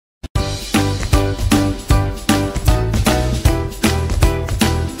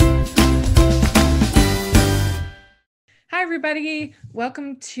everybody.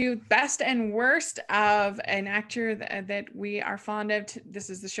 Welcome to Best and Worst of an actor that we are fond of. This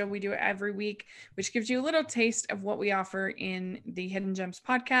is the show we do every week, which gives you a little taste of what we offer in the Hidden Gems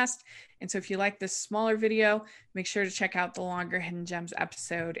podcast. And so if you like this smaller video, make sure to check out the longer Hidden Gems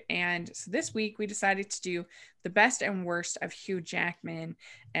episode. And so this week we decided to do the best and worst of Hugh Jackman.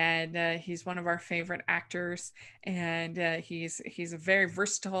 And he's one of our favorite actors. And he's a very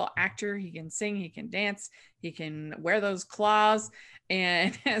versatile actor. He can sing, he can dance, he can wear those claws,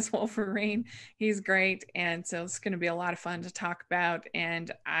 and as Wolverine, he's great. And so it's going to be a lot of fun to talk about.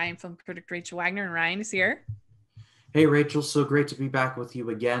 And I'm film critic Rachel Wagner, and Ryan is here. Hey, Rachel, so great to be back with you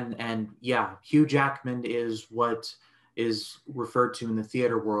again. And yeah, Hugh Jackman is what is referred to in the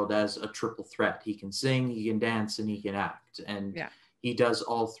theater world as a triple threat. He can sing, he can dance, and he can act. And he does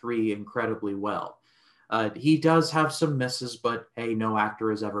all three incredibly well. He does have some misses, but hey, no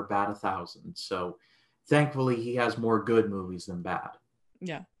actor is ever bat 1,000. So thankfully, he has more good movies than bad.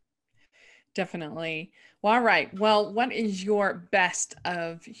 Yeah, definitely. Well, all right. Well, what is your best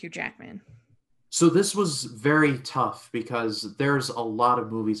of Hugh Jackman? So this was very tough because there's a lot of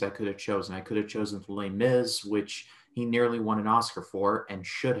movies I could have chosen. I could have chosen Les Mis, which he nearly won an Oscar for and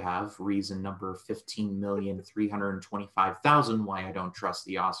should have. Reason number 15,325,000 why I don't trust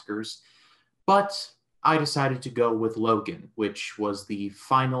the Oscars. But I decided to go with Logan, which was the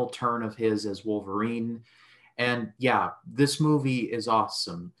final turn of his as Wolverine. And yeah, this movie is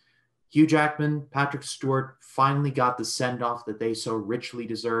awesome. Hugh Jackman, Patrick Stewart finally got the send-off that they so richly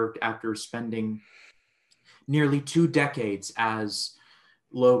deserved after spending nearly 2 decades as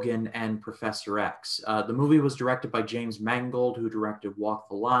Logan and Professor X. The movie was directed by James Mangold, who directed Walk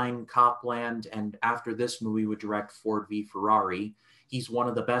the Line, Copland, and after this movie would direct Ford v Ferrari. He's one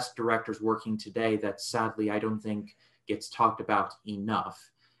of the best directors working today that sadly I don't think gets talked about enough,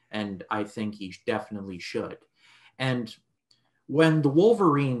 and I think he definitely should. And when The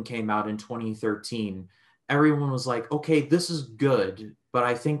Wolverine came out in 2013, everyone was like, okay, this is good, but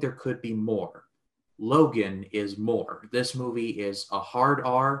I think there could be more. Logan is more. This movie is a hard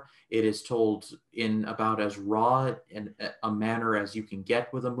R. It is told in about as raw in a manner as you can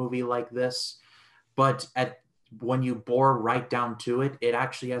get with a movie like this. But when you bore right down to it, it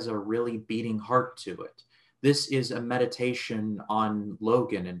actually has a really beating heart to it. This is a meditation on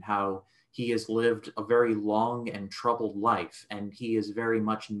Logan and how he has lived a very long and troubled life, and he is very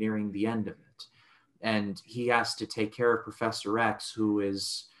much nearing the end of it. And he has to take care of Professor X, who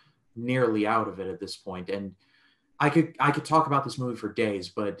is nearly out of it at this point. And I could talk about this movie for days,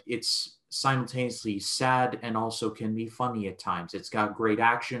 but it's simultaneously sad and also can be funny at times. It's got great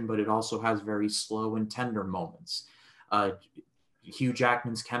action, but it also has very slow and tender moments. Hugh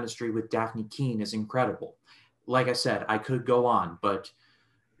Jackman's chemistry with Daphne Keane is incredible. Like I said, I could go on, but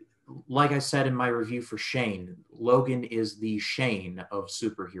like I said in my review for Shane, Logan is the Shane of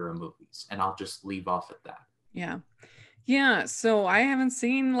superhero movies, and I'll just leave off at that. Yeah, so I haven't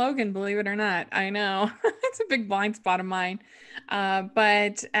seen Logan, believe it or not. I know it's a big blind spot of mine.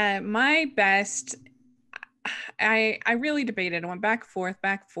 But my best, I really debated. I went back and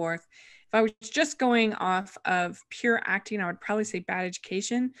forth. If I was just going off of pure acting, I would probably say Bad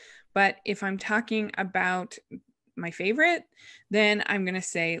Education. But if I'm talking about my favorite, then I'm going to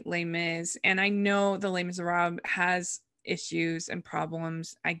say Les Mis. And I know the Les Miserables has issues and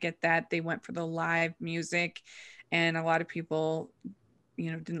problems. I get that. They went for the live music, and a lot of people,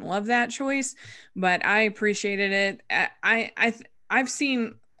 didn't love that choice, but I appreciated it. I've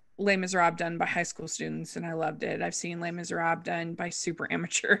seen Les Miserables done by high school students, and I loved it. I've seen Les Miserables done by super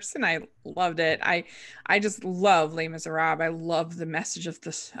amateurs, and I loved it. I just love Les Miserables. I love the message of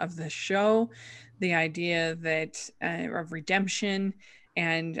the show, the idea that of redemption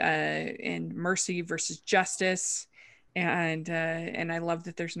and mercy versus justice. And I love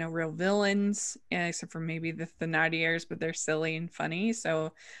that there's no real villains, except for maybe the Thénardiers, but they're silly and funny,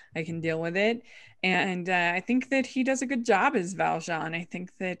 so I can deal with it. And I think that he does a good job as Valjean. I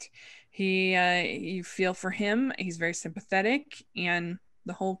think that you feel for him. He's very sympathetic, and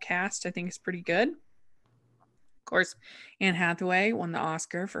the whole cast I think is pretty good. Of course, Anne Hathaway won the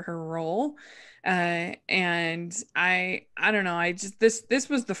Oscar for her role, and I don't know. I just this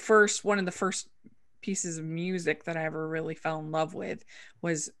was one of the first pieces of music that I ever really fell in love with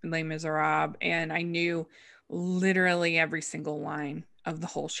was Les Miserables, and I knew literally every single line of the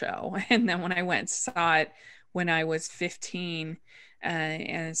whole show. And then when I went and saw it when I was 15 and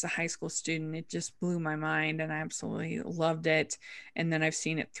as a high school student, it just blew my mind, and I absolutely loved it. And then I've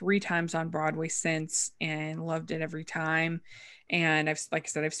seen it 3 times on Broadway since and loved it every time. And like I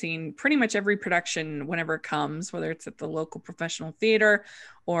said, I've seen pretty much every production whenever it comes, whether it's at the local professional theater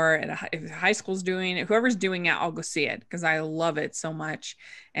or if high school's doing it, whoever's doing it, I'll go see it because I love it so much.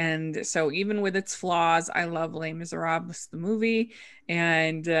 And so even with its flaws, I love Les Miserables, the movie,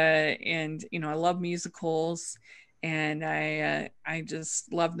 and I love musicals, and I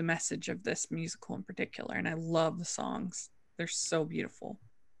just love the message of this musical in particular, and I love the songs. They're so beautiful.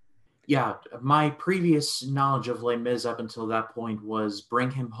 Yeah, my previous knowledge of Les Mis up until that point was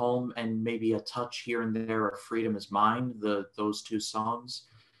Bring Him Home and maybe a touch here and there of Freedom Is Mine, those two songs.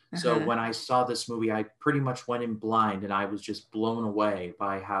 So Uh-huh. when I saw this movie, I pretty much went in blind and I was just blown away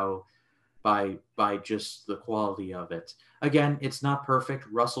by how by just the quality of it. Again, it's not perfect.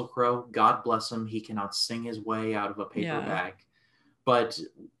 Russell Crowe, God bless him, he cannot sing his way out of a paper Yeah. bag. But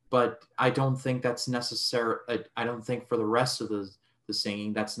I don't think that's necessary. I don't think for the rest of the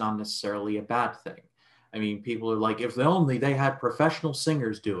singing that's not necessarily a bad thing. I mean, people are like, if only they had professional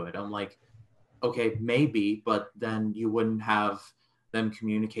singers do it. I'm like, okay, maybe, but then you wouldn't have them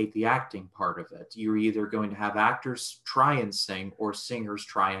communicate the acting part of it. You're either going to have actors try and sing or singers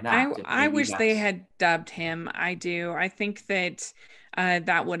try and I act, and I maybe wish they that's had dubbed him. I do. I think that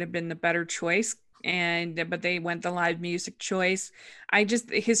that would have been the better choice. And but they went the live music choice. I just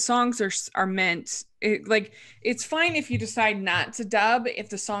his songs are meant like it's fine if you decide not to dub if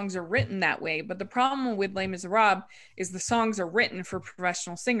the songs are written that way. But the problem with Les Miserables is the songs are written for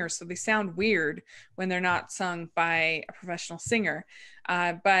professional singers, so they sound weird when they're not sung by a professional singer.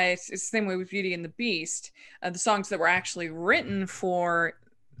 But it's the same way with Beauty and the Beast. The songs that were actually written for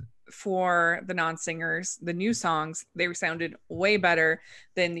the non-singers, the new songs, they sounded way better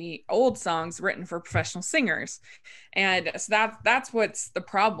than the old songs written for professional singers. And so that's what's the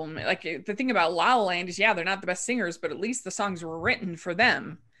problem. Like the thing about La La Land is, yeah, they're not the best singers, but at least the songs were written for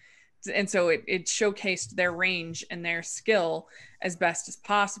them. And so it showcased their range and their skill as best as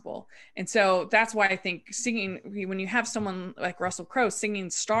possible. And so that's why I think singing, when you have someone like Russell Crowe singing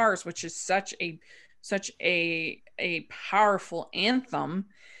Stars, which is such a powerful anthem,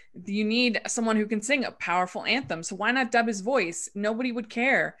 you need someone who can sing a powerful anthem. So why not dub his voice? Nobody would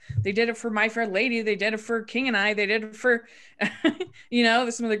care. They did it for My Fair Lady, they did it for King and I, they did it for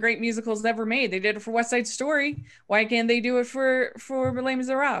some of the great musicals ever made. They did it for West Side Story. Why can't they do it for Les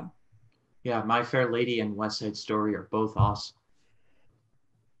Miserables? yeah. My Fair Lady and West Side Story are both awesome.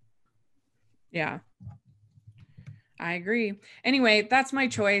 Yeah, I agree. Anyway, that's my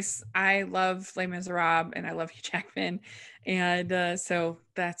choice. I love Les Miserables and I love Hugh Jackman. And so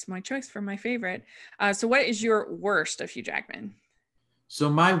that's my choice for my favorite. So, what is your worst of Hugh Jackman? So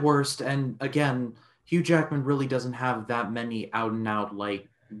my worst, and again, Hugh Jackman really doesn't have that many out and out like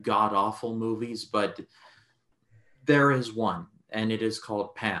god awful movies, but there is one, and it is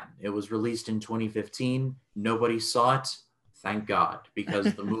called Pan. It was released in 2015. Nobody saw it, thank God,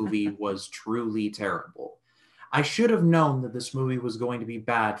 because the movie was truly terrible. I should have known that this movie was going to be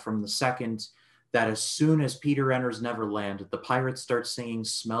bad from the second that as soon as Peter enters Neverland, the pirates start singing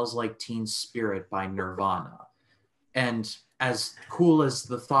Smells Like Teen Spirit by Nirvana. And as cool as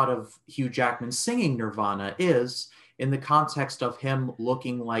the thought of Hugh Jackman singing Nirvana is, in the context of him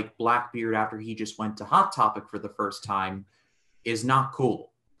looking like Blackbeard after he just went to Hot Topic for the first time, is not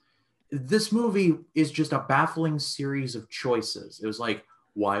cool. This movie is just a baffling series of choices. It was like,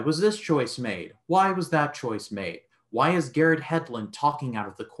 why was this choice made? Why was that choice made? Why is Garrett Hedlund talking out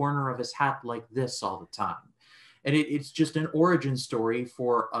of the corner of his hat like this all the time? And it's just an origin story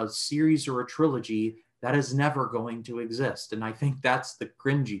for a series or a trilogy that is never going to exist. And I think that's the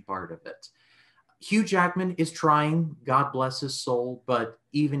cringy part of it. Hugh Jackman is trying, God bless his soul, but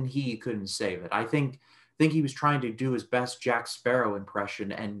even he couldn't save it. I think he was trying to do his best Jack Sparrow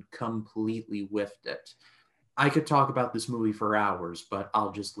impression and completely whiffed it. I could talk about this movie for hours, but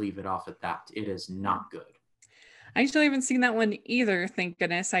I'll just leave it off at that. It is not good. I actually haven't seen that one either, thank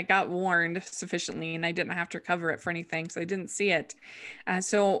goodness. I got warned sufficiently and I didn't have to cover it for anything, so I didn't see it.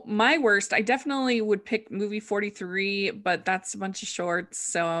 So, my worst, I definitely would pick movie 43, but that's a bunch of shorts,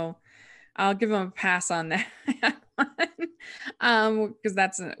 so I'll give him a pass on that one. Because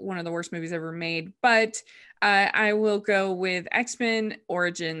that's one of the worst movies ever made. But I will go with X-Men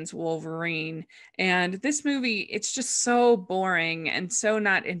Origins Wolverine. And this movie, it's just so boring and so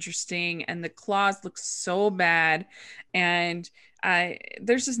not interesting. And the claws look so bad. And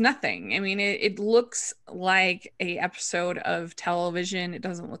there's just nothing. I mean, it looks like a episode of television. It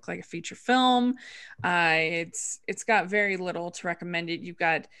doesn't look like a feature film. It's got very little to recommend it. You've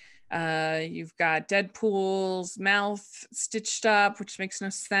got Deadpool's mouth stitched up, which makes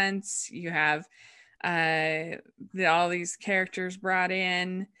no sense. You have all these characters brought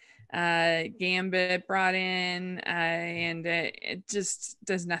in. Gambit brought in, and it just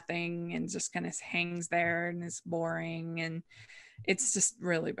does nothing and just kind of hangs there and is boring, and it's just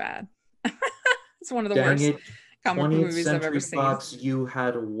really bad. It's one of the Dang worst it, comic book 20th movies I've ever Century seen. Fox, you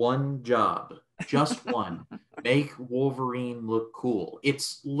had one job, just one. Make Wolverine look cool.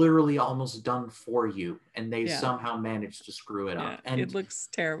 It's literally almost done for you, and they Yeah, somehow managed to screw it yeah, up. it And looks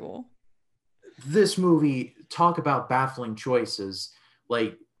terrible. this movie, talk about baffling choices.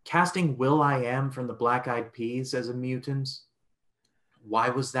 Like casting Will I Am from the Black Eyed Peas as a mutant. Why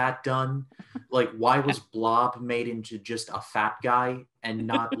was that done? Like, why was Blob made into just a fat guy and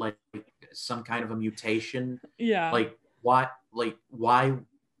not like some kind of a mutation? Yeah, Like, why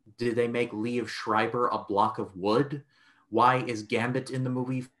did they make Liev Schreiber a block of wood? Why is Gambit in the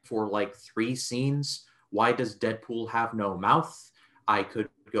movie for like 3 scenes? Why does Deadpool have no mouth? I could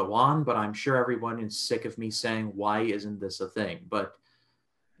go on, but I'm sure everyone is sick of me saying, why isn't this a thing? But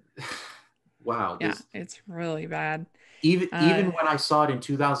wow, yeah, this it's really bad. even Uh, when I saw it in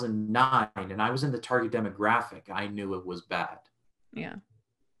 2009 and I was in the target demographic, I knew it was bad. yeah.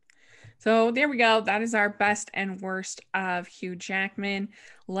 So there we go. That is our best and worst of Hugh Jackman.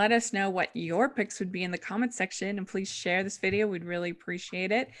 Let us know what your picks would be in the comment section, and please share this video. We'd really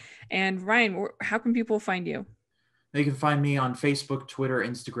appreciate it. And Ryan, how can people find you? You can find me on Facebook, Twitter,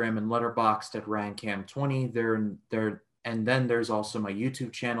 Instagram, and Letterboxd at RyanCam20. And then there's also my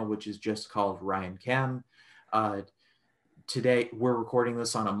YouTube channel, which is just called Ryan Cam. Uh, Today we're recording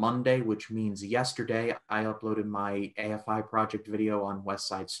this on a Monday, which means yesterday I uploaded my AFI project video on West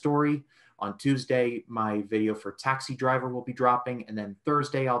Side Story. On Tuesday, my video for Taxi Driver will be dropping, and then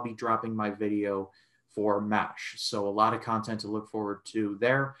Thursday I'll be dropping my video for MASH. So a lot of content to look forward to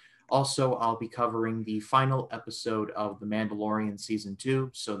there. Also, I'll be covering the final episode of The Mandalorian Season 2,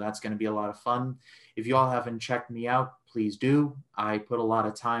 so that's going to be a lot of fun. If you all haven't checked me out, please do. I put a lot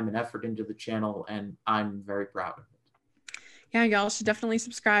of time and effort into the channel, and I'm very proud of it. Yeah, y'all should definitely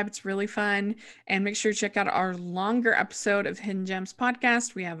subscribe. It's really fun. And make sure to check out our longer episode of Hidden Gems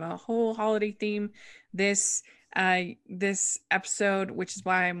podcast. We have a whole holiday theme this episode, which is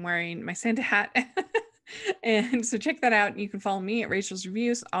why I'm wearing my Santa hat. And so check that out. You can follow me at Rachel's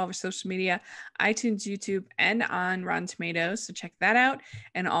Reviews, all over social media, iTunes, YouTube, and on Rotten Tomatoes. So check that out.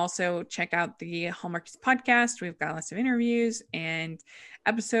 And also check out the Hallmarkies podcast. We've got lots of interviews and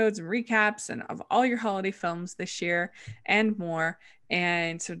episodes and recaps and of all your holiday films this year and more.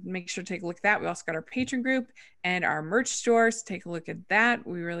 And so make sure to take a look at that. We also got our Patreon group and our merch stores. Take a look at that.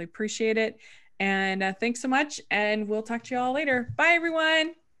 We really appreciate it. And thanks so much. And we'll talk to you all later. Bye,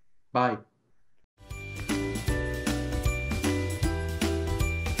 everyone. Bye.